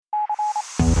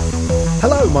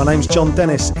my name's Jon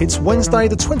Dennis. It's Wednesday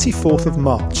the 24th of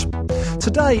March.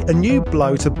 Today, a new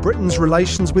blow to Britain's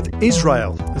relations with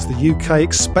Israel as the UK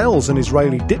expels an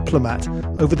Israeli diplomat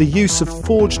over the use of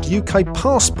forged UK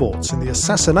passports in the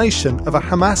assassination of a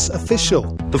Hamas official.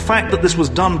 The fact that this was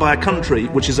done by a country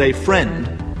which is a friend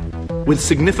with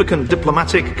significant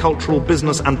diplomatic, cultural,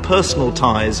 business and personal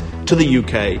ties to the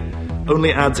UK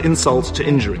only adds insult to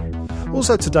injury.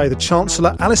 Also today, the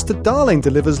Chancellor Alistair Darling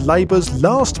delivers Labour's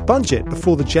last budget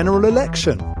before the general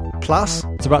election. Plus,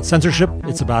 it's about censorship,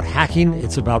 it's about hacking,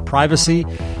 it's about privacy,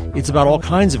 it's about all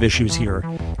kinds of issues here.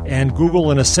 And Google,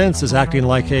 in a sense, is acting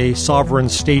like a sovereign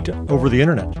state over the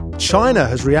internet. China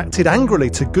has reacted angrily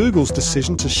to Google's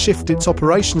decision to shift its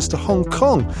operations to Hong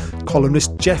Kong.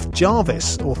 Columnist Jeff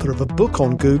Jarvis, author of a book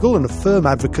on Google and a firm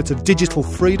advocate of digital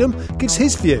freedom, gives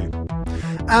his view.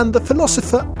 And the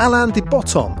philosopher Alain de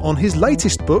Botton on his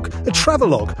latest book, a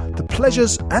travelogue, The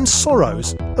Pleasures and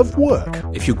Sorrows of Work.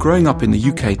 If you're growing up in the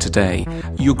UK today,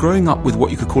 you're growing up with what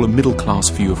you could call a middle-class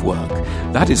view of work.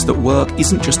 That is that work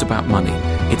isn't just about money,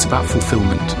 it's about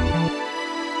fulfilment.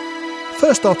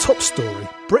 First, our top story.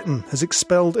 Britain has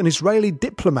expelled an Israeli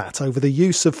diplomat over the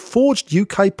use of forged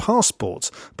UK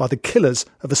passports by the killers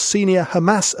of a senior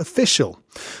Hamas official.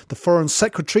 The Foreign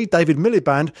Secretary, David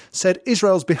Miliband, said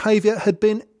Israel's behaviour had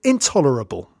been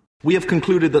intolerable. We have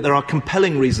concluded that there are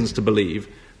compelling reasons to believe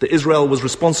that Israel was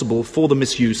responsible for the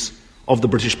misuse of the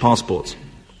British passports.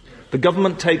 The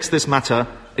government takes this matter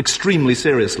extremely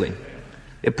seriously.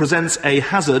 It presents a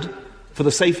hazard for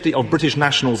the safety of British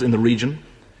nationals in the region.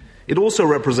 It also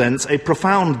represents a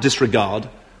profound disregard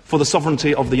for the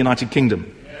sovereignty of the United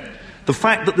Kingdom. The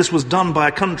fact that this was done by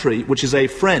a country which is a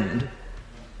friend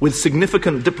with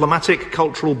significant diplomatic,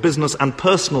 cultural, business and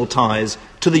personal ties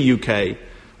to the UK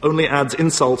only adds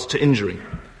insult to injury.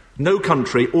 No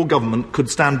country or government could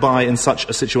stand by in such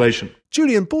a situation.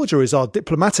 Julian Borger is our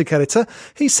diplomatic editor.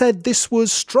 He said this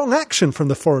was strong action from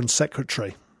the Foreign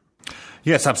Secretary.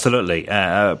 Yes, absolutely.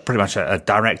 Pretty much a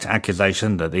direct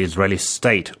accusation that the Israeli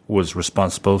state was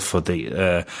responsible for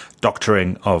the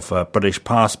doctoring of British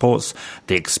passports,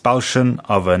 the expulsion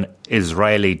of an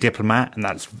Israeli diplomat, and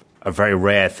that's a very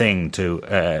rare thing to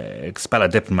expel a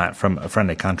diplomat from a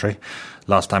friendly country.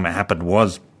 Last time it happened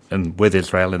was with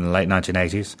Israel in the late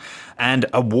 1980s. And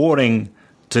a warning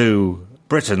to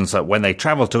Britons that when they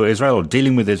travel to Israel or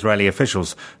dealing with Israeli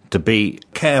officials to be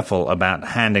careful about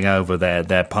handing over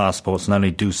their passports and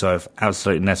only do so if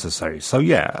absolutely necessary. So,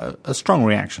 yeah, a strong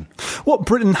reaction. What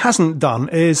Britain hasn't done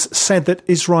is said that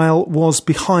Israel was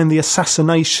behind the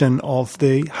assassination of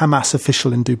the Hamas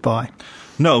official in Dubai.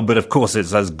 No, but of course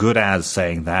it's as good as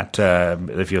saying that.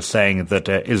 If you're saying that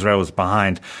Israel was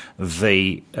behind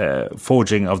the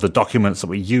forging of the documents that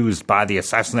were used by the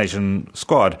assassination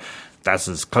squad, that's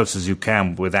as close as you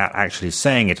can without actually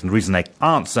saying it. And the reason they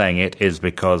aren't saying it is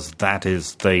because that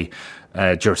is the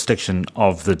jurisdiction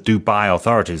of the Dubai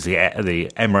authorities, the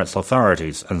Emirates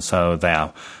authorities. And so they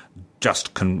are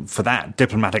just, for that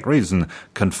diplomatic reason,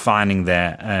 confining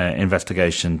their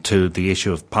investigation to the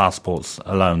issue of passports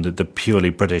alone, the purely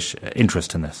British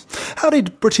interest in this. How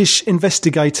did British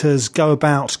investigators go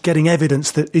about getting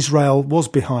evidence that Israel was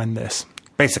behind this?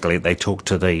 Basically, they talked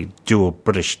to the dual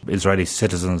British-Israeli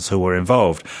citizens who were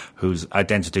involved, whose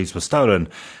identities were stolen.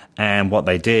 And what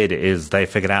they did is they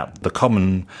figured out the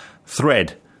common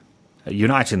thread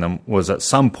uniting them was at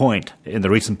some point in the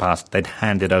recent past, they'd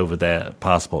handed over their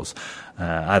passports,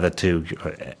 either to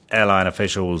airline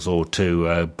officials or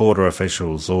to border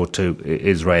officials or to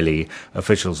Israeli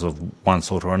officials of one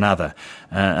sort or another.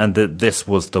 And that this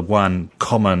was the one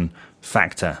common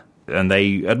factor. And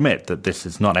they admit that this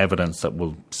is not evidence that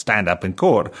will stand up in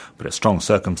court, but it's strong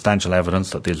circumstantial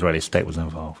evidence that the Israeli state was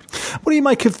involved. What do you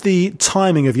make of the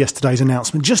timing of yesterday's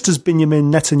announcement? Just as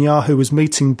Benjamin Netanyahu was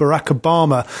meeting Barack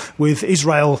Obama, with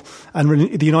Israel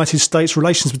and the United States,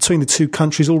 relations between the two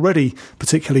countries already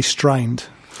particularly strained.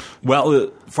 Well,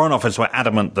 the Foreign Office were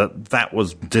adamant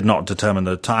that did not determine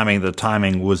the timing. The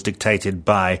timing was dictated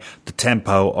by the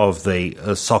tempo of the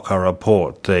SOCA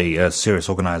report, the Serious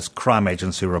Organised Crime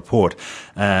Agency report,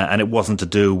 and it wasn't to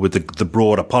do with the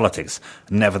broader politics.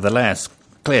 Nevertheless,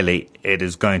 clearly it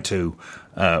is going to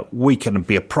weaken and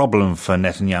be a problem for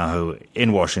Netanyahu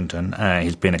in Washington.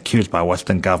 He's been accused by a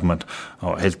Western government,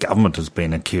 or his government has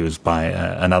been accused by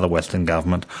another Western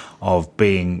government of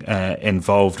being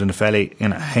involved in a fairly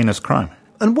heinous crime.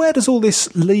 And where does all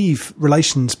this leave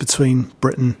relations between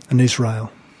Britain and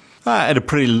Israel? At a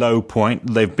pretty low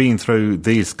point. They've been through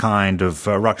these kind of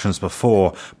ructions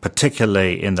before,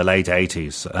 particularly in the late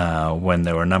 80s, when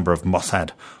there were a number of Mossad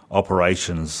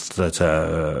operations that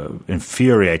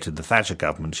infuriated the Thatcher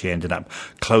government. She ended up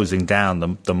closing down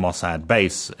the Mossad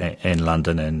base in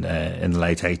London in the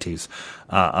late 80s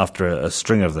after a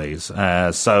string of these.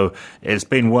 So it's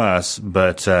been worse,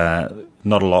 but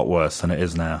not a lot worse than it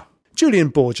is now. Julian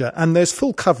Borgia, and there's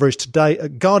full coverage today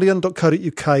at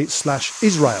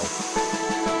guardian.co.uk/Israel.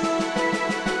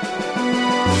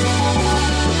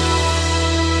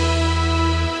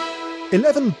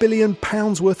 £11 billion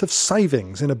worth of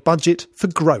savings in a budget for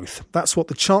growth. That's what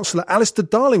the Chancellor Alistair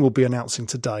Darling will be announcing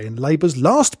today in Labour's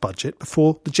last budget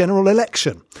before the general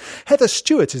election. Heather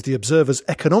Stewart is the Observer's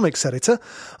economics editor.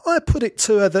 I put it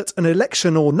to her that an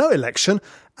election or no election,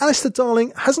 Alistair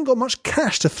Darling hasn't got much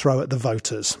cash to throw at the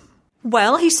voters.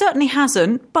 Well, he certainly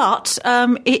hasn't, but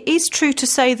it is true to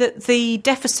say that the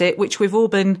deficit, which we've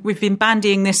been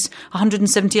bandying this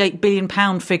 £178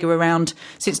 billion figure around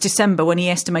since December, when he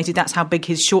estimated that's how big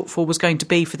his shortfall was going to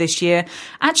be for this year.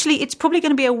 Actually, it's probably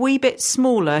going to be a wee bit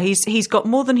smaller. He's got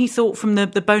more than he thought from the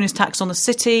bonus tax on the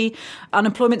city.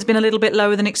 Unemployment's been a little bit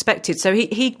lower than expected, so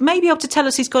he may be able to tell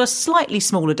us he's got a slightly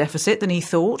smaller deficit than he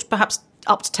thought, perhaps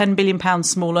up to £10 billion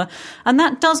smaller, and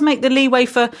that does make the leeway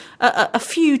for a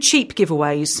few cheap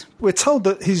giveaways. We're told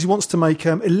that he wants to make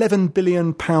 £11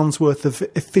 billion worth of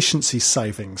efficiency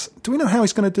savings. Do we know how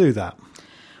he's going to do that?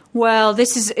 Well,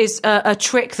 this is a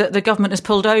trick that the government has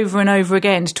pulled over and over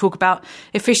again to talk about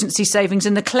efficiency savings,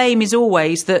 and the claim is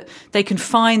always that they can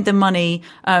find the money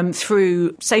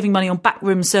through saving money on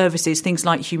backroom services, things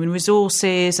like human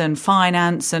resources and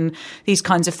finance and these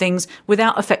kinds of things,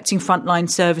 without affecting frontline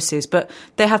services. But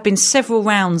there have been several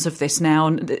rounds of this now,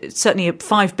 and certainly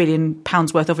 £5 billion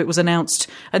worth of it was announced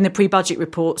in the pre-budget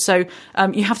report. So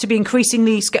you have to be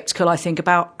increasingly sceptical, I think,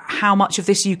 about how much of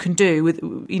this you can do with,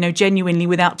 genuinely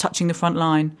without touching the front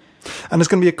line. And there's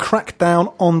going to be a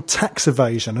crackdown on tax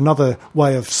evasion, another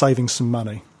way of saving some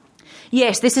money.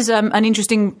 Yes, this is an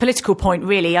interesting political point,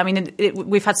 really. I mean,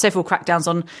 we've had several crackdowns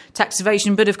on tax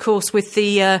evasion, but of course, with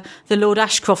the Lord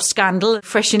Ashcroft scandal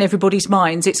fresh in everybody's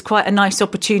minds, it's quite a nice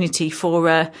opportunity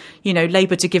for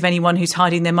Labour to give anyone who's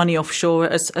hiding their money offshore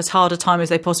as hard a time as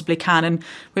they possibly can, and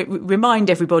remind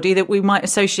everybody that we might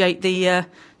associate the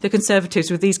Conservatives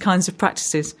with these kinds of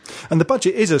practices. And the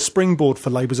budget is a springboard for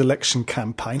Labour's election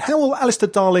campaign. How will Alistair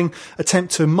Darling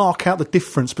attempt to mark out the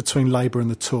difference between Labour and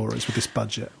the Tories with this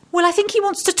budget? Well, I think he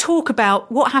wants to talk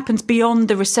about what happens beyond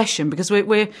the recession, because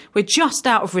we're just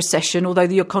out of recession, although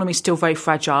the economy is still very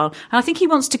fragile. And I think he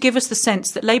wants to give us the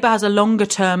sense that Labour has a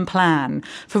longer-term plan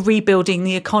for rebuilding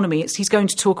the economy. He's going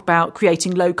to talk about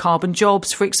creating low-carbon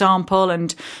jobs, for example,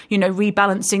 and,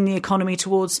 rebalancing the economy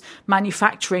towards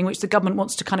manufacturing, which the government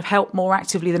wants to kind of help more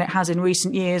actively than it has in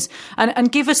recent years, and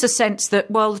give us a sense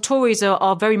that, well, the Tories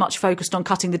are very much focused on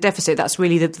cutting the deficit. That's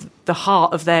really the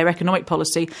heart of their economic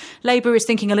policy. Labour is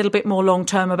thinking a little bit more long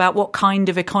term about what kind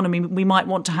of economy we might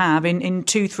want to have in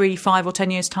 2, 3, 5 or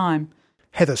 10 years' time.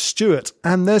 Heather Stewart,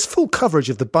 and there's full coverage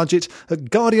of the budget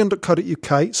at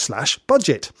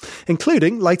guardian.co.uk/budget,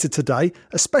 including later today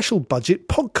a special budget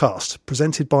podcast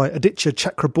presented by Aditya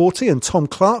Chakraborty and Tom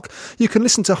Clark. You can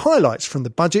listen to highlights from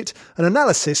the budget and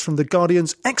analysis from the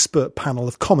Guardian's expert panel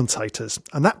of commentators,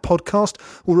 and that podcast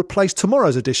will replace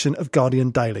tomorrow's edition of Guardian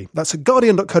Daily. That's at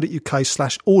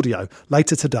guardian.co.uk/audio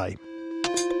later today.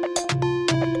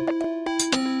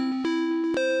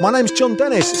 My name's Jon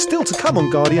Dennis. Still to come on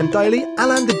Guardian Daily,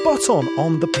 Alain de Botton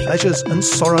on the pleasures and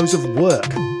sorrows of work.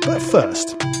 But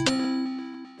first,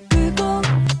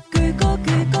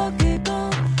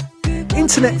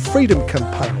 Internet freedom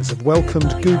campaigners have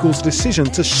welcomed Google's decision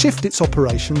to shift its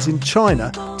operations in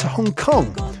China to Hong Kong,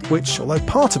 which, although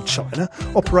part of China,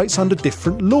 operates under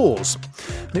different laws.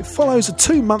 And it follows a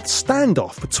 2-month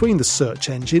standoff between the search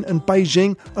engine and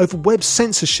Beijing over web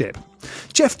censorship.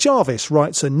 Jeff Jarvis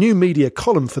writes a new media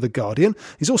column for The Guardian.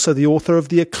 He's also the author of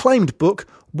the acclaimed book,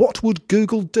 What Would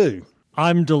Google Do?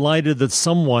 I'm delighted that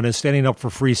someone is standing up for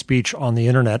free speech on the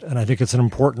internet, and I think it's an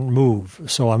important move.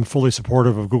 So I'm fully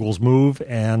supportive of Google's move,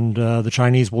 and the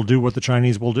Chinese will do what the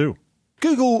Chinese will do.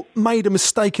 Google made a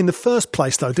mistake in the first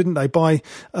place, though, didn't they, by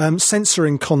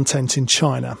censoring content in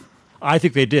China? I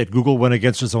think they did. Google went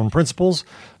against its own principles.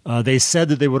 They said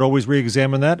that they would always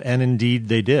re-examine that, and indeed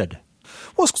they did.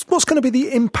 What's going to be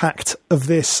the impact of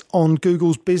this on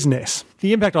Google's business?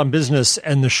 The impact on business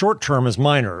in the short term is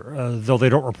minor, though they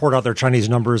don't report out their Chinese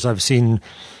numbers. I've seen,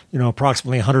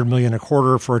 approximately $100 million a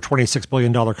quarter for a $26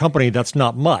 billion company. That's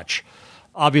not much.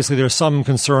 Obviously, there's some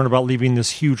concern about leaving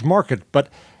this huge market, but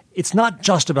it's not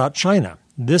just about China.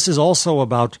 This is also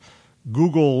about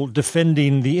Google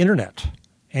defending the internet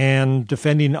and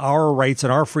defending our rights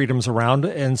and our freedoms around.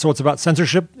 And so it's about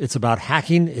censorship, it's about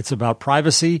hacking, it's about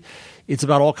privacy, it's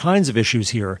about all kinds of issues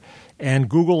here. And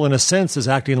Google, in a sense, is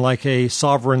acting like a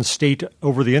sovereign state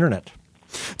over the internet.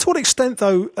 To what extent,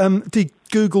 though, did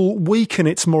Google weaken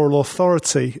its moral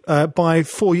authority by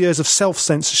 4 years of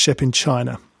self-censorship in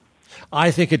China?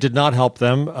 I think it did not help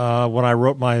them. When I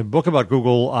wrote my book about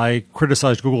Google, I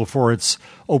criticized Google for its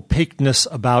opaqueness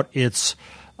about its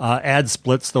ad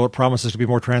splits, though it promises to be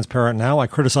more transparent now. I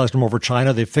criticized them over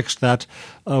China. They fixed that.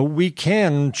 We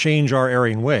can change our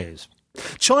erring ways.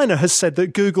 China has said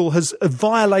that Google has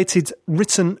violated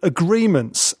written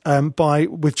agreements by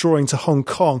withdrawing to Hong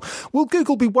Kong. Will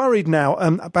Google be worried now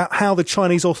about how the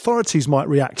Chinese authorities might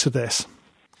react to this?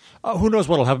 Who knows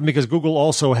what will happen, because Google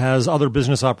also has other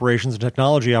business operations and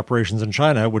technology operations in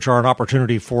China, which are an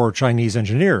opportunity for Chinese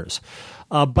engineers.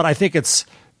 But I think it's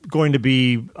going to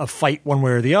be a fight one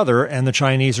way or the other, and the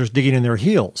Chinese are digging in their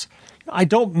heels. I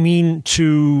don't mean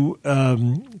to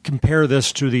compare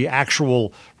this to the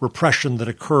actual repression that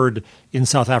occurred in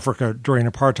South Africa during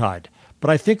apartheid,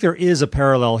 but I think there is a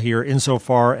parallel here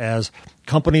insofar as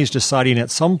companies deciding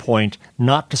at some point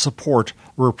not to support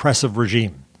a repressive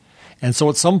regime. And so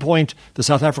at some point, the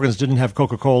South Africans didn't have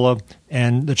Coca-Cola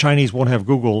and the Chinese won't have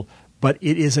Google, but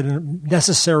it is a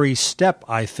necessary step,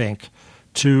 I think,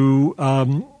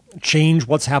 to change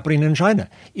what's happening in China.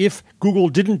 If Google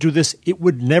didn't do this, it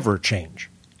would never change.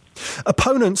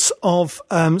 Opponents of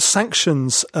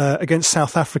sanctions against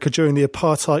South Africa during the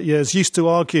apartheid years used to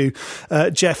argue,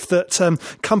 Jeff, that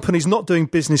companies not doing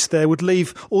business there would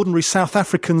leave ordinary South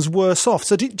Africans worse off.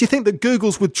 So do you think that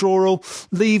Google's withdrawal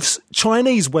leaves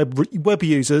Chinese web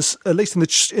users, at least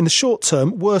in the short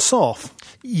term, worse off?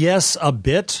 Yes, a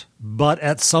bit, but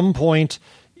at some point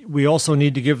we also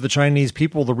need to give the Chinese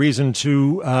people the reason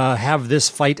to have this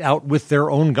fight out with their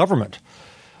own government.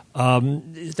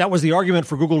 That was the argument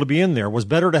for Google to be in there. It was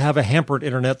better to have a hampered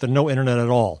internet than no internet at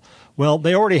all. Well,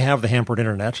 they already have the hampered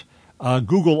internet.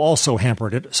 Google also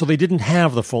hampered it, so they didn't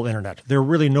have the full internet. They're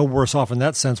really no worse off in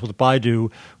that sense with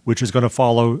Baidu, which is going to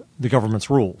follow the government's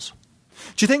rules.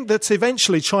 Do you think that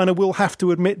eventually China will have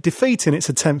to admit defeat in its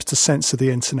attempts to censor the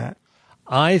internet?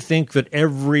 I think that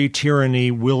every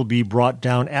tyranny will be brought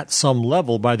down at some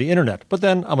level by the internet. But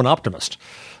then I'm an optimist.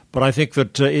 But I think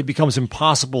that it becomes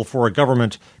impossible for a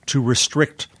government to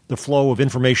restrict the flow of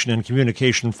information and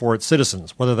communication for its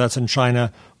citizens, whether that's in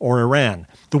China or Iran.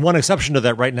 The one exception to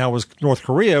that right now is North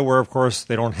Korea, where, of course,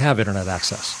 they don't have internet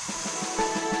access.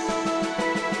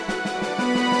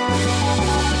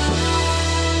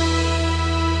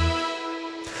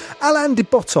 Alain de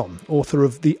Botton, author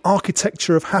of The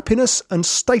Architecture of Happiness and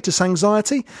Status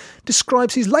Anxiety,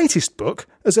 describes his latest book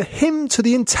as a hymn to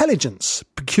the intelligence,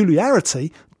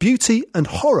 peculiarity, beauty and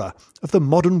horror of the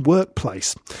modern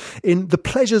workplace. In The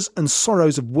Pleasures and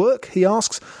Sorrows of Work, he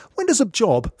asks, when does a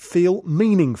job feel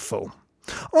meaningful?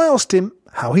 I asked him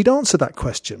how he'd answer that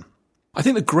question. I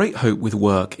think the great hope with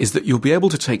work is that you'll be able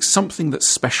to take something that's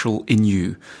special in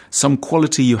you, some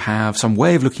quality you have, some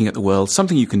way of looking at the world,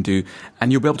 something you can do, and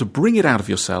you'll be able to bring it out of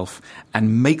yourself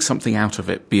and make something out of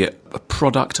it, be it a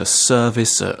product, a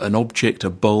service, an object, a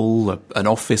bowl, an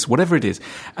office, whatever it is,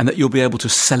 and that you'll be able to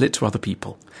sell it to other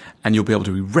people, and you'll be able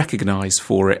to be recognized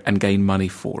for it and gain money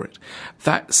for it.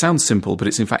 That sounds simple, but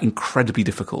it's in fact incredibly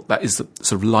difficult. That is the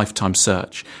sort of lifetime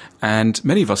search. And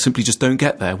many of us simply just don't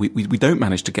get there. We don't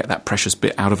manage to get that precious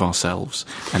bit out of ourselves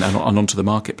and onto the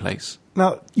marketplace.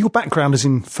 Now, your background is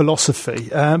in philosophy,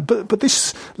 but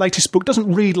this latest book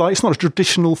doesn't read like, it's not a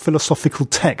traditional philosophical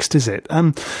text, is it?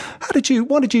 Why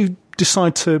did you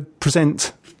decide to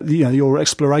present your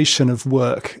exploration of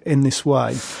work in this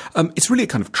way? It's really a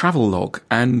kind of travel log.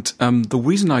 And the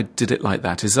reason I did it like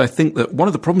that is I think that one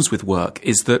of the problems with work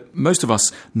is that most of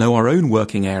us know our own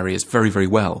working areas very, very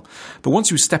well. But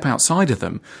once you step outside of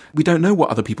them, we don't know what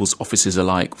other people's offices are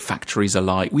like, factories are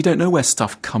like. We don't know where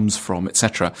stuff comes from,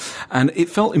 etc. And it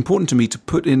felt important to me to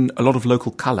put in a lot of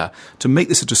local colour, to make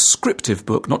this a descriptive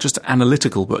book, not just an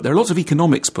analytical book. There are lots of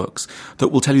economics books that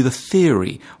will tell you the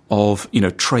theory of,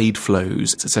 trade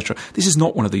flows, etc. This is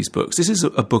not one of these books. This is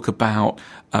a book about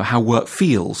how work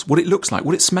feels, what it looks like,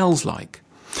 what it smells like.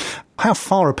 How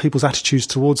far are people's attitudes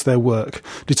towards their work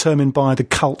determined by the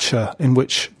culture in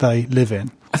which they live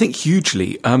in? I think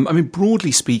hugely.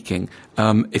 Broadly speaking,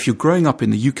 if you're growing up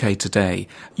in the UK today,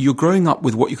 you're growing up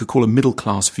with what you could call a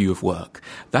middle-class view of work.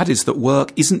 That is that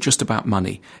work isn't just about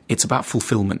money, it's about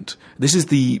fulfillment. This is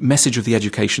the message of the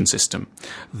education system,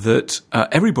 that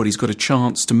everybody's got a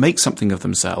chance to make something of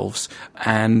themselves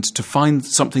and to find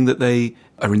something that they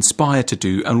are inspired to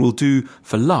do and will do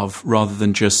for love rather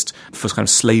than just for kind of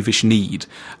slavish need.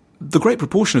 The great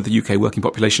proportion of the UK working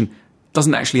population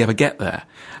doesn't actually ever get there.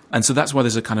 And so that's why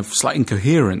there's a kind of slight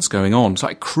incoherence going on,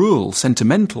 slight cruel,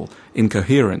 sentimental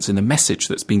incoherence in the message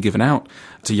that's being given out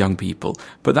to young people.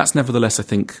 But that's nevertheless, I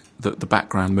think, the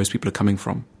background most people are coming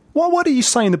from. Why do you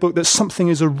say in the book that something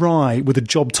is awry with a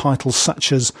job title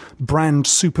such as Brand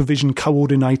Supervision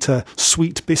Coordinator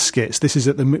Sweet Biscuits? This is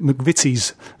at the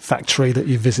McVitie's factory that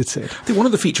you visited. I think one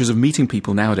of the features of meeting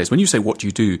people nowadays, when you say what do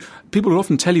you do, people will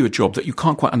often tell you a job that you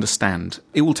can't quite understand.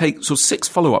 It will take sort of 6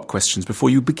 follow-up questions before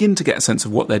you begin to get a sense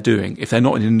of what they're doing, if they're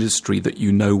not in an industry that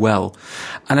you know well.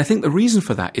 And I think the reason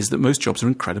for that is that most jobs are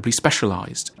incredibly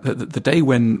specialised. The day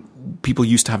when people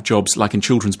used to have jobs like in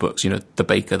children's books, the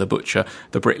baker, the butcher,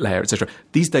 the bricklayer, etc.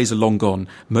 These days are long gone.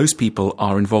 Most people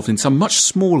are involved in some much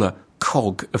smaller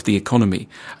cog of the economy.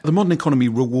 The modern economy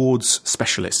rewards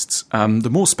specialists. The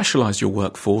more specialised your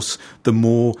workforce, the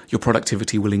more your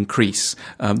productivity will increase.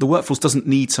 The workforce doesn't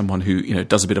need someone who,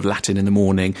 does a bit of Latin in the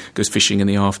morning, goes fishing in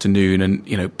the afternoon,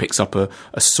 and picks up a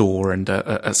saw and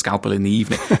a scalpel in the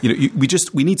evening.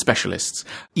 We need specialists.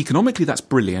 Economically, that's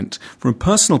brilliant. From a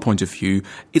personal point of view,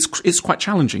 it's quite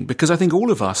challenging because I think all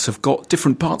of us have got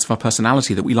different parts of our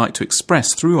personality that we like to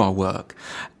express through our work,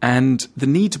 and the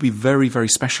need to be very, very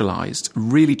specialised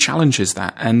really challenges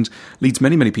that and leads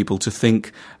many, many people to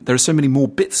think there are so many more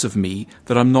bits of me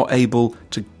that I'm not able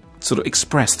to sort of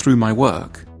express through my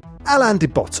work. Alain de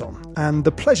Botton and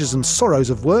The Pleasures and Sorrows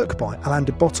of Work by Alain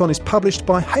de Botton is published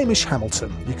by Hamish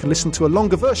Hamilton. You can listen to a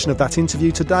longer version of that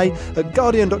interview today at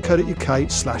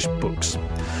guardian.co.uk/books.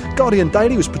 Guardian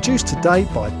Daily was produced today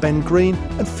by Ben Green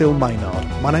and Phil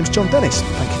Maynard. My name's Jon Dennis.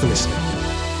 Thank you for listening.